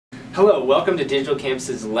Hello, welcome to Digital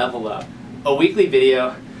Campus's Level Up, a weekly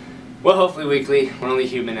video. Well, hopefully weekly. We're only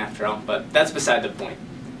human after all, but that's beside the point.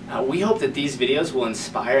 We hope that these videos will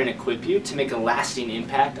inspire and equip you to make a lasting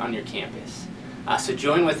impact on your campus. So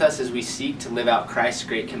join with us as we seek to live out Christ's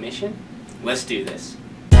Great Commission. Let's do this.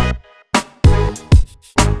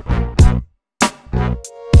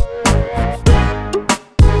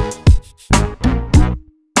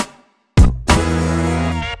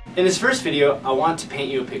 In this first video, I want to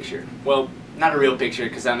paint you a picture. Well, not a real picture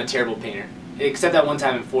because I'm a terrible painter. Except that one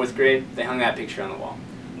time in 4th grade, they hung that picture on the wall.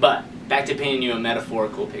 But back to painting you a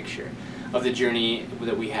metaphorical picture of the journey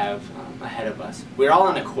that we have ahead of us. We're all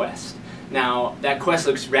on a quest. Now, that quest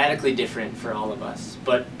looks radically different for all of us,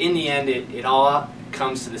 but in the end, it all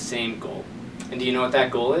comes to the same goal. And do you know what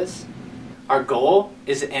that goal is? Our goal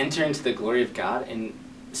is to enter into the glory of God and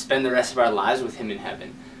spend the rest of our lives with Him in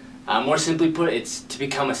heaven. More simply put, it's to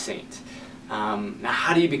become a saint. Now,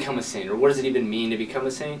 how do you become a saint, or what does it even mean to become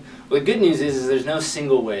a saint? Well, the good news is there's no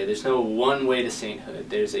single way. There's no one way to sainthood.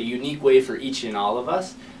 There's a unique way for each and all of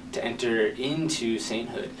us to enter into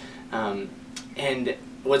sainthood. And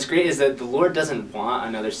what's great is that the Lord doesn't want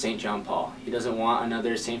another St. John Paul. He doesn't want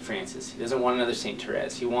another St. Francis. He doesn't want another St.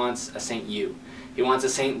 Therese. He wants a St. You. He wants a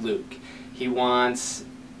St. Luke. He wants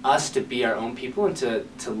us to be our own people and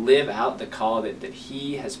to live out the call that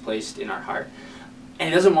He has placed in our heart. And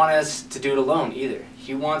He doesn't want us to do it alone either.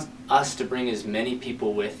 He wants us to bring as many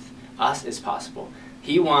people with us as possible.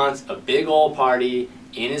 He wants a big old party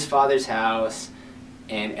in His Father's house,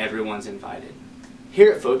 and everyone's invited.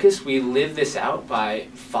 Here at Focus, we live this out by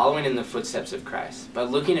following in the footsteps of Christ, by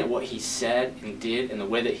looking at what He said and did and the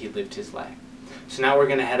way that He lived His life. So now we're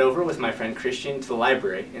going to head over with my friend Christian to the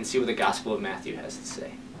library and see what the Gospel of Matthew has to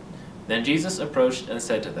say. Then Jesus approached and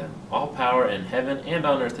said to them, "All power in heaven and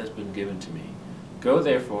on earth has been given to me. Go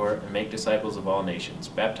therefore and make disciples of all nations,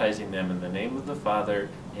 baptizing them in the name of the Father,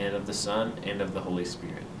 and of the Son, and of the Holy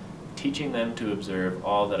Spirit, teaching them to observe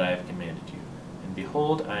all that I have commanded you. And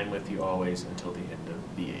behold, I am with you always until the end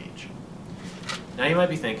of the age." Now you might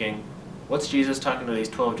be thinking, what's Jesus talking to these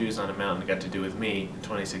 12 Jews on a mountain got to do with me in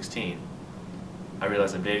 2016? I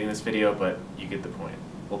realize I'm dating this video, but you get the point.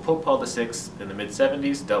 Well, Pope Paul VI in the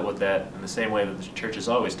mid-70s dealt with that in the same way that the Church has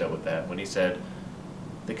always dealt with that, when he said,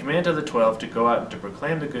 "The command of the 12 to go out and to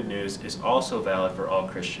proclaim the good news is also valid for all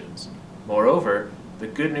Christians. Moreover, the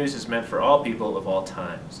good news is meant for all people of all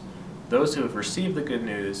times. Those who have received the good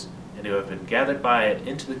news and who have been gathered by it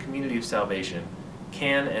into the community of salvation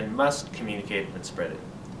can and must communicate and spread it."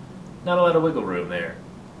 Not a lot of wiggle room there.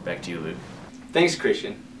 Back to you, Luke. Thanks,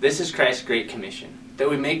 Christian. This is Christ's Great Commission, that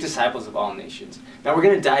we make disciples of all nations. Now we're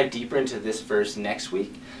going to dive deeper into this verse next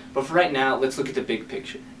week, but for right now, let's look at the big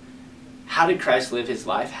picture. How did Christ live His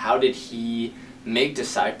life? How did He make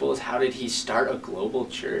disciples? How did He start a global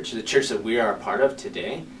church, the church that we are a part of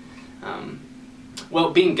today? Well,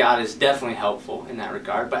 being God is definitely helpful in that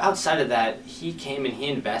regard, but outside of that, He came and He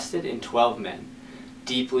invested in 12 men,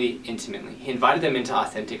 deeply, intimately. He invited them into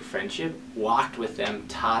authentic friendship, walked with them,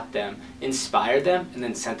 taught them, inspired them, and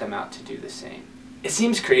then sent them out to do the same. It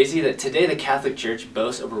seems crazy that today the Catholic Church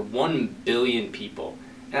boasts over 1 billion people,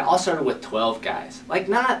 and it all started with 12 guys. Like,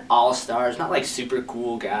 not all-stars, not like super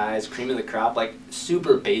cool guys, cream of the crop, like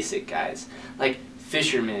super basic guys. Like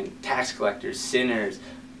fishermen, tax collectors, sinners,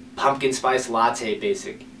 pumpkin spice latte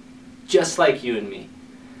basic, just like you and me.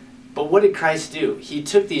 But what did Christ do? He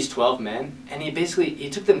took these 12 men and he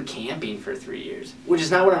took them camping for 3 years, which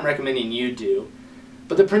is not what I'm recommending you do,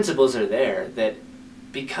 but the principles are there, that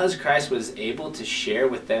because Christ was able to share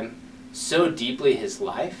with them so deeply His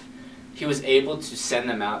life, He was able to send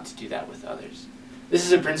them out to do that with others. This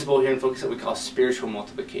is a principle here in Focus that we call spiritual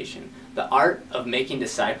multiplication, the art of making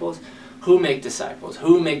disciples who make disciples,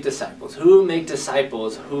 who make disciples, who make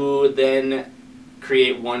disciples, who then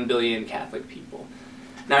create 1 billion Catholic people.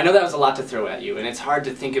 Now, I know that was a lot to throw at you, and it's hard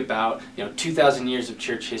to think about 2,000 years of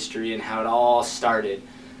church history and how it all started,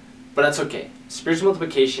 but that's okay. Spiritual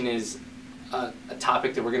multiplication is a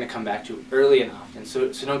topic that we're going to come back to early and often,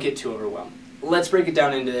 so don't get too overwhelmed. Let's break it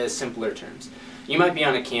down into simpler terms. You might be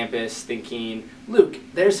on a campus thinking, "Luke,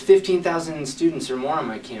 there's 15,000 students or more on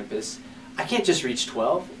my campus. I can't just reach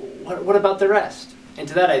 12. What about the rest?" And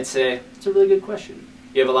to that I'd say, it's a really good question.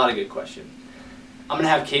 You have a lot of good questions. I'm going to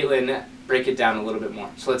have Caitlin break it down a little bit more,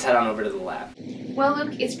 so let's head on over to the lab. Well,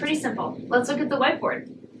 Luke, it's pretty simple. Let's look at the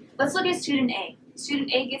whiteboard. Let's look at student A.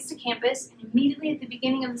 Student A gets to campus and immediately at the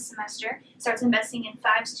beginning of the semester starts investing in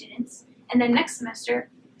 5 students, and then next semester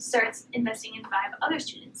starts investing in 5 other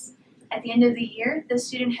students. At the end of the year, the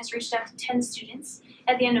student has reached out to 10 students.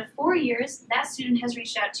 At the end of 4 years, that student has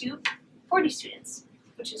reached out to 40 students,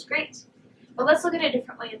 which is great. But let's look at a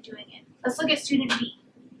different way of doing it. Let's look at student B.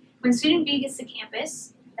 When student B gets to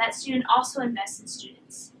campus, that student also invests in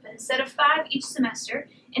students. But instead of 5 each semester,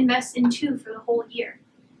 invests in 2 for the whole year.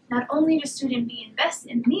 Not only does student B invest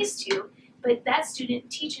in these 2, but that student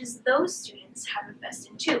teaches those students how to invest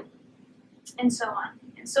in 2, and so on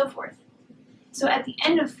and so forth. So at the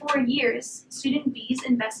end of 4 years, student B's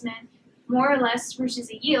investment more or less reaches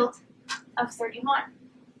a yield of 31.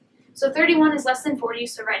 So 31 is less than 40,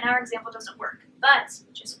 so right now our example doesn't work. But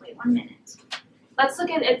just wait 1 minute. Let's look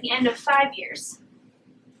at the end of 5 years.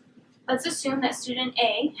 Let's assume that student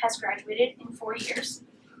A has graduated in 4 years.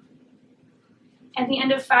 At the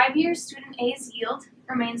end of 5 years, student A's yield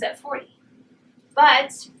remains at 40.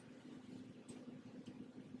 But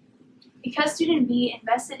because student B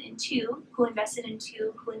invested in 2, who invested in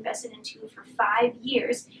 2, who invested in 2 for 5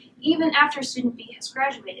 years, even after student B has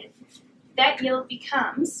graduated, that yield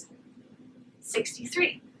becomes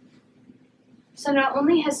 63. So not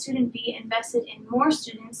only has student B invested in more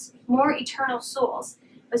students, more eternal souls,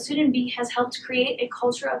 but student B has helped create a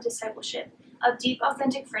culture of discipleship, of deep,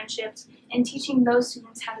 authentic friendships, and teaching those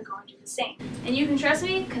students how to go and do the same. And you can trust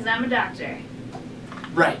me, because I'm a doctor.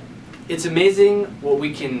 Right. It's amazing what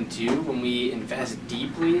we can do when we invest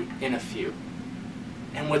deeply in a few.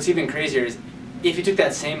 And what's even crazier is if you took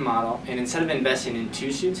that same model and instead of investing in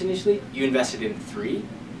 2 students initially, you invested in 3,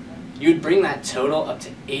 you would bring that total up to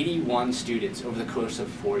 81 students over the course of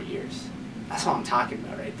 4 years. That's what I'm talking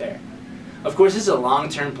about right there. Of course, this is a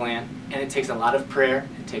long-term plan, and it takes a lot of prayer,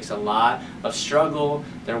 it takes a lot of struggle,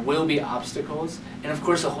 there will be obstacles, and of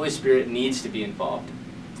course the Holy Spirit needs to be involved.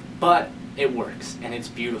 But it works, and it's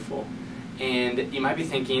beautiful. And you might be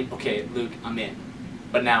thinking, okay, Luke, I'm in,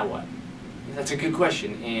 but now what? That's a good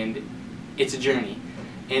question, and it's a journey.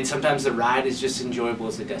 And sometimes the ride is just as enjoyable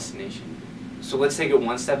as the destination. So let's take it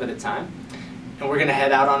one step at a time. And we're going to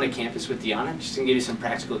head out onto campus with Deanna, just to give you some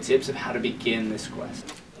practical tips of how to begin this quest.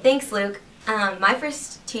 Thanks, Luke. My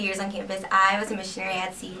first 2 years on campus, I was a missionary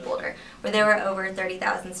at CU Boulder, where there were over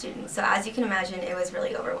 30,000 students. So as you can imagine, it was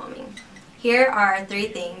really overwhelming. Here are 3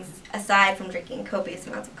 things, aside from drinking copious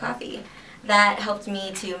amounts of coffee, that helped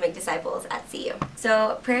me to make disciples at CU.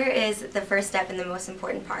 So prayer is the first step and the most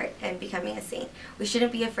important part in becoming a saint. We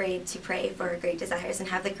shouldn't be afraid to pray for great desires and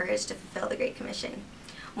have the courage to fulfill the Great Commission.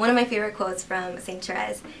 One of my favorite quotes from St.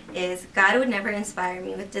 Therese is, "God would never inspire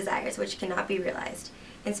me with desires which cannot be realized.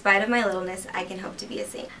 In spite of my littleness, I can hope to be a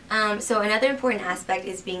saint." So another important aspect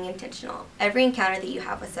is being intentional. Every encounter that you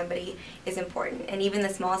have with somebody is important, and even the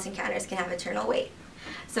smallest encounters can have eternal weight.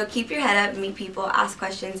 So keep your head up, meet people, ask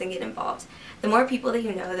questions, and get involved. The more people that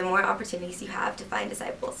you know, the more opportunities you have to find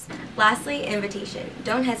disciples. Lastly, invitation.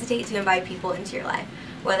 Don't hesitate to invite people into your life,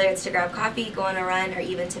 whether it's to grab coffee, go on a run, or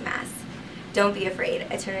even to Mass. Don't be afraid.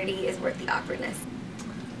 Eternity is worth the awkwardness.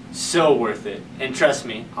 So worth it. And trust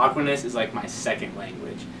me, awkwardness is like my second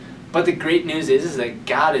language. But the great news is that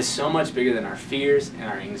God is so much bigger than our fears and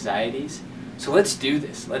our anxieties. So let's do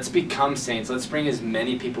this. Let's become saints. Let's bring as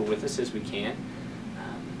many people with us as we can.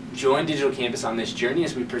 Join Digital Campus on this journey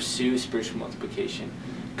as we pursue spiritual multiplication.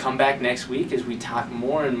 Come back next week as we talk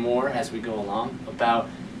more and more as we go along about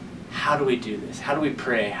how do we do this? How do we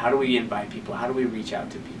pray? How do we invite people? How do we reach out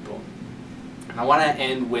to people? And I want to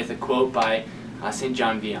end with a quote by St.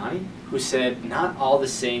 John Vianney, who said, "Not all the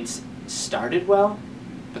saints started well,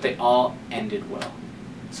 but they all ended well."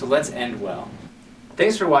 So let's end well.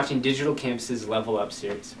 Thanks for watching Digital Campus's Level Up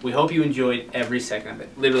series. We hope you enjoyed every second of it,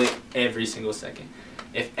 literally every single second.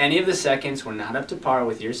 If any of the seconds were not up to par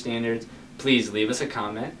with your standards, please leave us a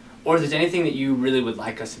comment. Or if there's anything that you really would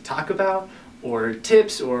like us to talk about, or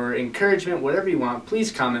tips or encouragement, whatever you want,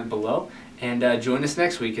 please comment below. And join us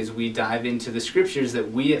next week as we dive into the scriptures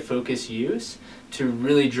that we at Focus use to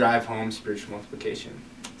really drive home spiritual multiplication.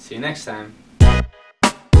 See you next time.